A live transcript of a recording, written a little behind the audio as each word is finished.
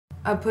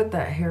I put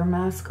that hair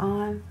mask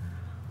on.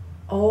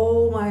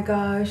 Oh my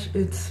gosh,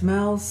 it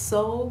smells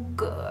so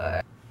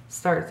good.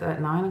 Starts at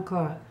 9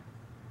 o'clock.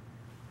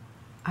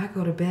 I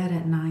go to bed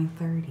at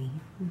 9:30.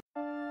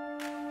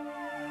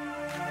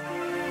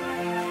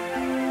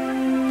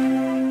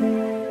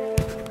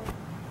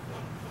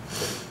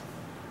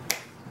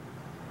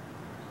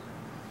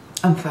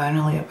 I'm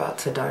finally about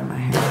to dye my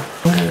hair.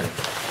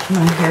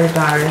 My hair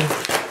dye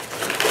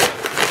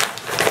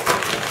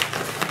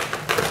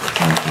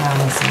on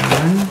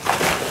Amazon.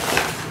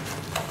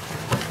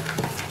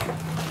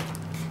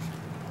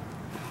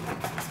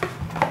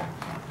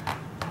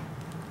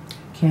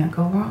 Can't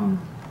go wrong.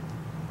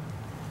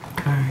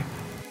 All right.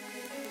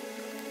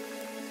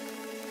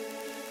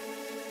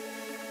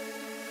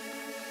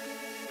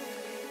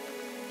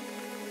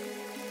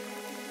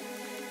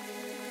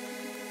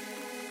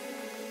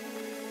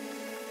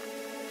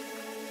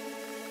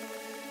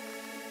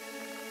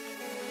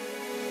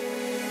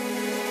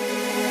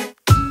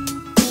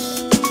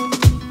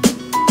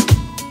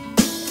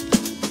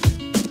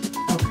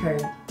 Okay,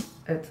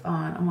 it's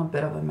on. I'm a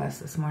bit of a mess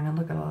this morning.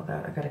 Look at all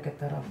that. I gotta get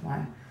that off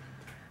my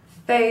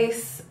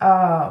face.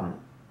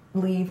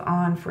 Leave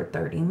on for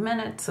 30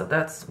 minutes. So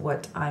that's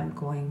what I'm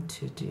going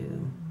to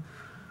do.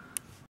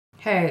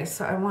 Hey,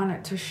 so I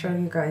wanted to show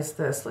you guys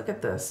this. Look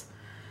at this.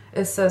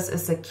 It says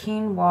it's a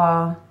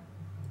quinoa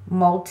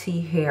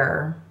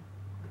multi-hair,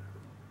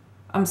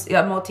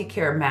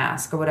 multi-care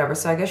mask or whatever.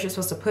 So I guess you're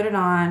supposed to put it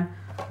on,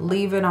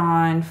 leave it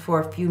on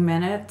for a few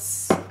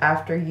minutes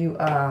after you,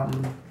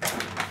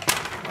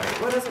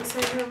 what does it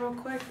say here real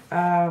quick?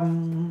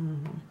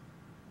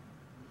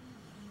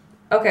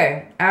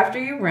 Okay, after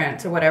you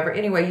rinse or whatever,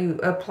 anyway, you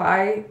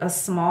apply a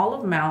small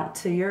amount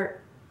to your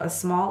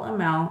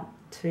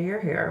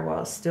hair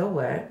while it's still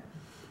wet,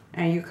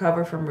 and you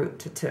cover from root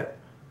to tip.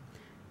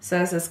 It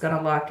says it's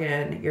gonna lock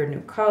in your new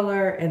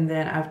color, and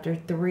then after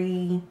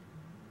 3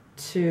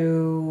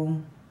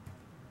 to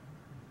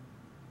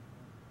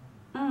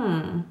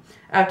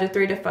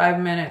 5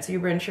 minutes, you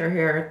rinse your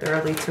hair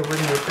thoroughly to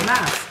remove the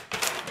mask.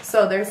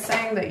 So they're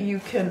saying that you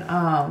can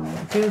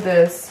do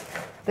this.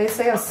 They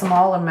say a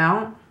small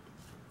amount.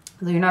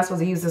 You're not supposed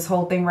to use this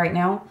whole thing right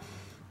now.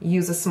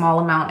 Use a small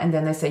amount, and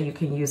then they say you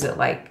can use it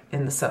like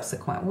in the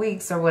subsequent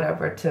weeks or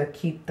whatever to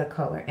keep the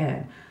color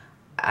in.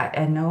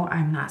 I know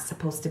I'm not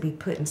supposed to be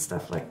putting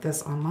stuff like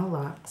this on my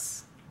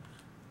locks.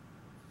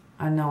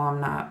 I know I'm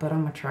not, but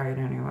I'm gonna try it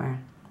anyway.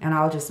 And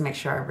I'll just make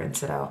sure I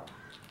rinse it out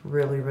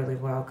really, really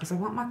well because I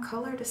want my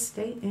color to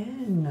stay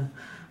in.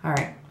 All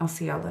right, I'll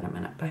see y'all in a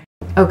minute. Bye.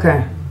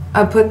 Okay,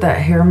 I put that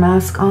hair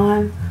mask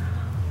on.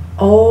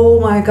 Oh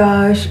my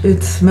gosh,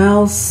 it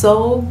smells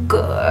so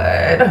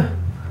good.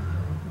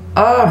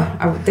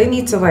 They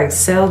need to like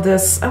sell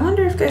this. I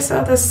wonder if they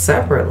sell this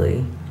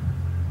separately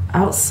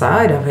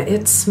outside of it.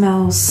 It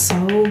smells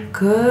so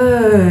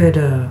good.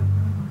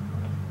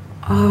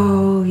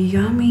 Oh,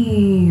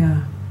 yummy.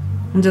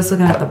 I'm just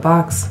looking at the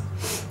box.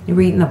 You're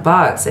reading the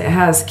box. It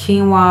has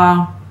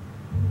quinoa,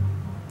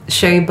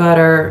 shea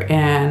butter,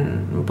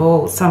 and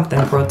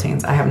something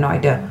proteins. I have no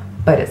idea,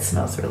 but it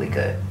smells really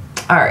good.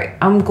 All right,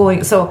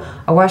 so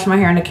I washed my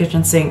hair in the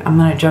kitchen sink. I'm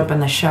gonna jump in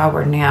the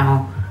shower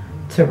now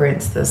to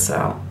rinse this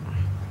out.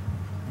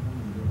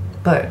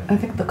 But I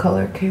think the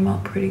color came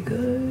out pretty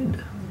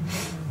good.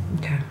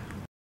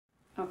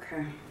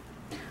 Okay.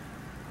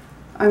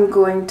 I'm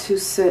going to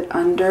sit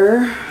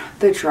under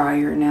the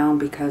dryer now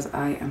because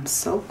I am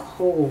so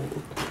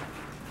cold.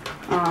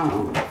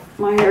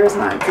 My hair is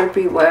not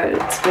drippy wet.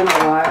 It's been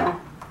a while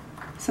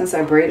since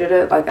I braided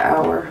it, like an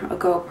hour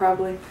ago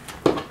probably.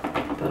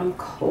 But I'm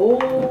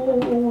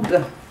cold,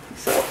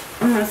 so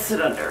I'm gonna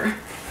sit under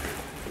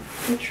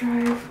the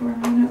dryer for a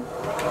minute.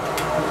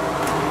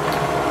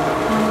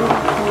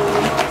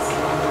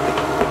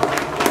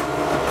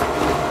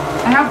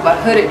 I have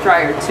a hooded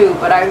dryer too,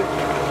 but I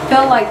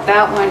feel like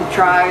that one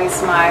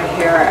dries my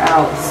hair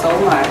out so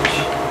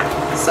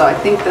much. So I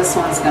think this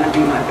one's gonna be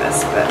my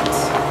best bet.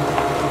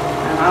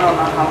 And I don't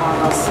know how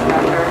long I'll sit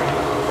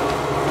under.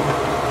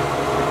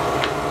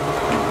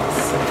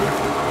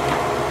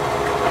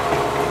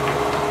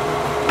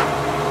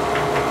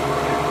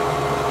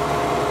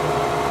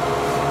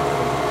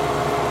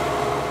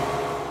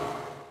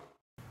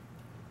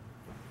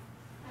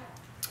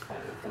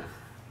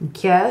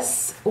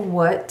 Guess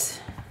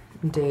what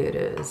day it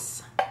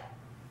is?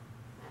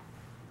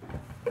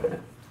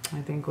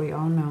 I think we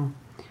all know.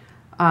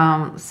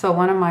 So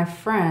one of my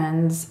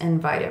friends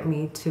invited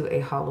me to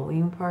a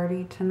Halloween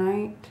party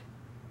tonight.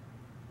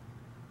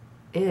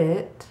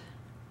 It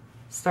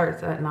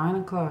starts at 9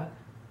 o'clock.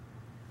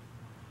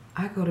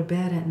 I go to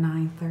bed at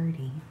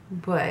 9:30,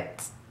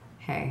 but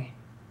hey,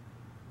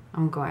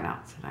 I'm going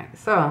out tonight.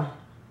 So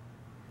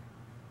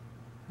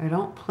I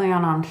don't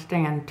plan on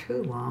staying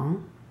too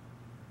long.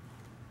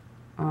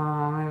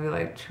 Maybe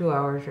like 2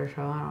 hours or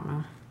so, I don't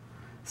know.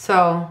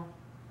 So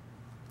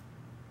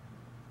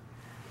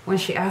when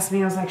she asked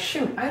me, I was like,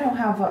 shoot, I don't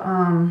have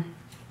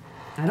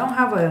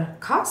a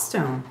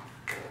costume.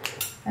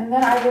 And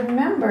then I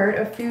remembered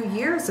a few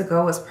years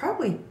ago, it's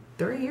probably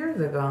 3 years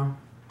ago,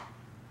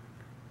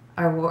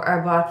 I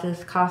bought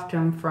this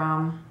costume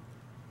from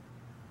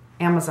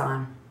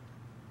Amazon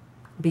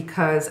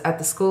because at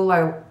the school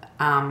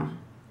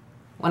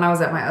when I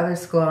was at my other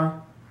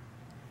school,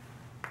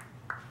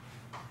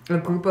 a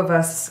group of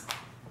us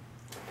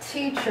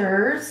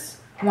teachers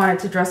wanted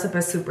to dress up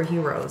as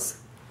superheroes.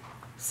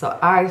 So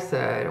I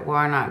said,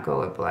 why not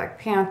go with Black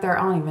Panther?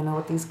 I don't even know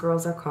what these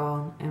girls are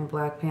called in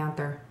Black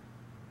Panther.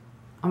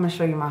 I'm gonna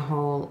show you my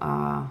whole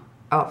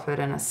outfit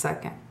in a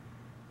second.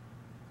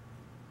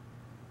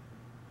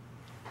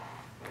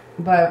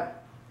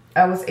 But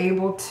I was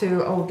able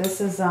to, oh, this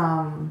is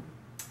one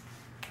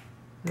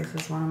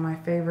of my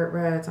favorite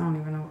reds. I don't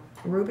even know,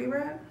 Ruby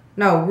Red?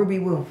 No, Ruby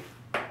Woo.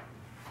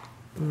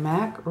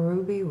 MAC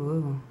Ruby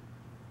Woo.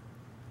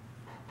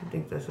 I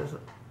think this is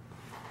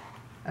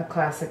a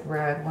classic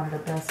red, one of the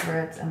best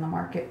reds in the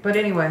market. But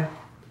anyway,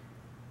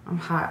 I'm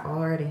hot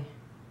already.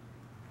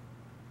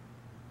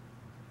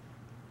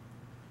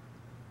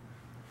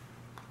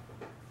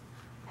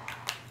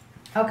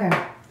 Okay,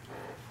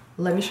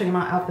 let me show you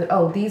my outfit.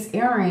 Oh, these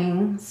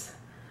earrings,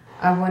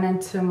 I went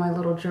into my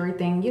little jewelry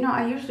thing. You know,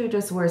 I usually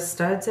just wear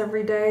studs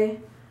every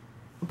day,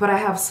 but I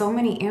have so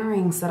many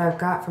earrings that I've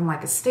got from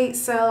like estate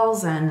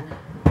sales and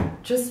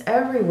just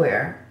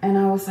everywhere. And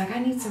I was like, I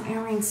need some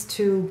earrings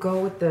to go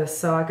with this.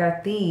 So I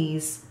got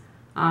these.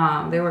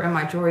 They were in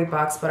my jewelry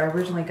box, but I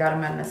originally got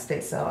them at an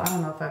estate sale. I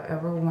don't know if I've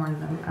ever worn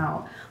them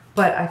out,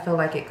 but I feel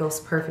like it goes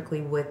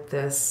perfectly with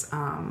this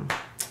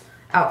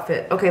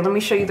outfit. Okay, let me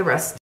show you the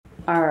rest.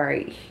 All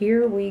right,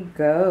 here we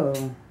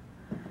go.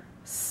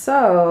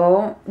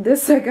 So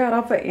this I got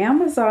off of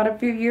Amazon a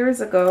few years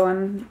ago,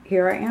 and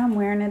here I am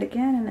wearing it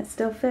again, and it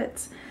still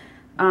fits.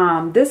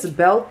 This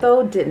belt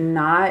though did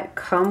not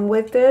come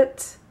with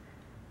it.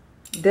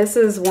 This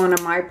is one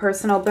of my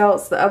personal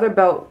belts. The other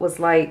belt was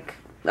like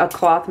a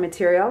cloth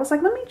material. I was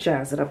like, let me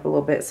jazz it up a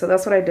little bit. So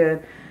that's what I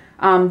did.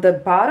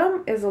 The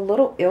bottom is a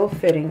little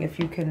ill-fitting, if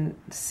you can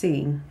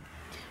see.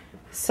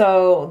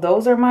 So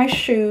those are my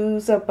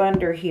shoes up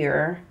under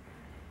here.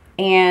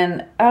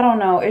 And I don't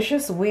know, it's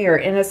just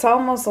weird. And it's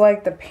almost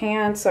like the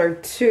pants are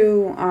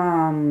too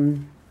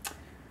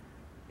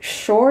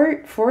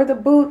short for the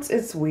boots.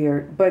 It's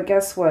weird, but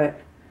guess what?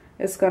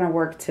 It's gonna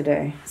work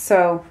today.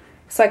 So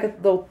it's like a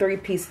little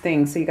three-piece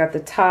thing. So you got the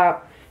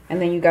top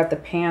and then you got the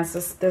pants.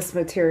 This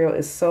material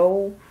is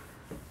so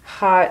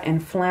hot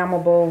and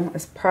flammable.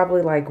 It's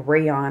probably like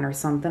rayon or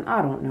something.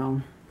 I don't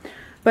know.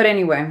 But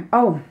anyway,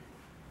 oh,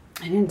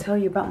 I didn't tell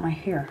you about my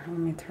hair. Let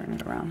me turn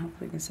it around.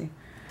 Hopefully you can see.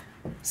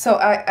 So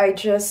I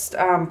just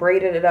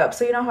braided it up.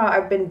 So you know how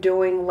I've been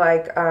doing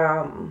like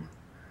I've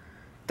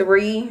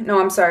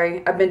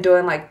been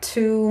doing like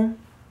 2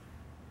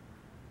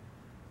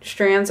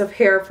 strands of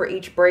hair for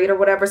each braid or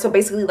whatever. So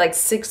basically like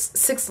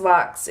six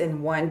locks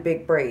in one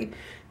big braid.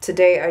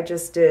 Today I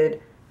just did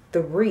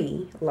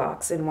 3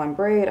 locks in one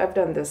braid. I've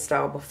done this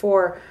style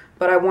before,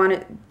 but I want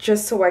it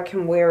just so I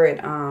can wear it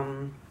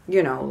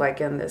you know, like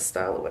in this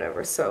style or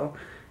whatever. So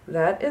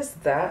that is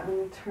that. Let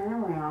me turn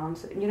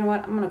around. You know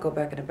what? I'm going to go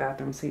back in the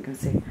bathroom so you can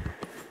see.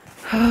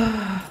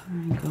 There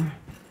you go.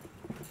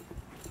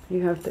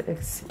 You have to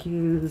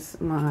excuse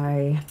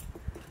my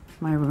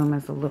room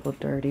is a little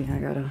dirty. I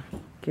got to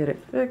get it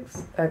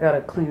fixed. I got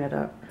to clean it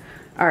up.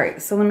 All right.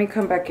 So let me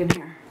come back in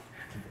here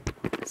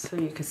so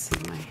you can see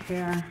my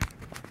hair.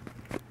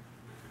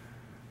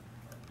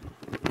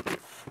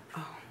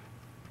 Oh.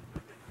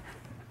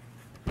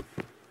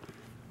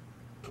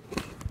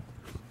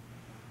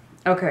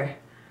 Okay.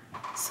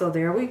 So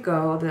there we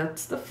go.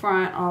 That's the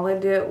front. All I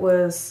did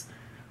was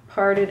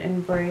part it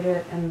and braid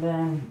it, and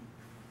then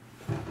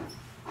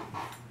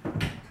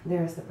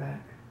there's the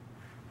back.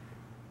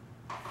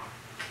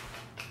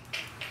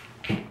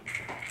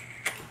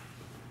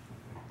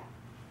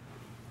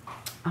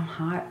 I'm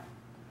hot.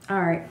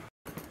 All right.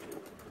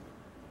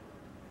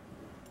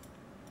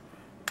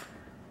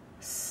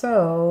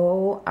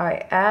 So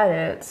I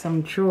added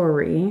some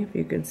jewelry. If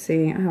you can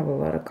see, I have a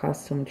lot of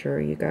custom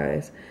jewelry, you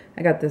guys.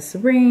 I got this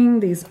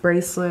ring, these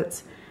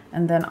bracelets,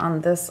 and then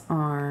on this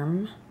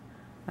arm,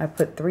 I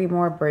put 3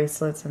 more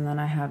bracelets, and then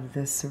I have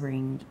this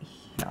ring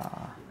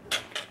here.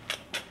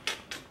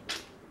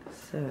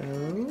 So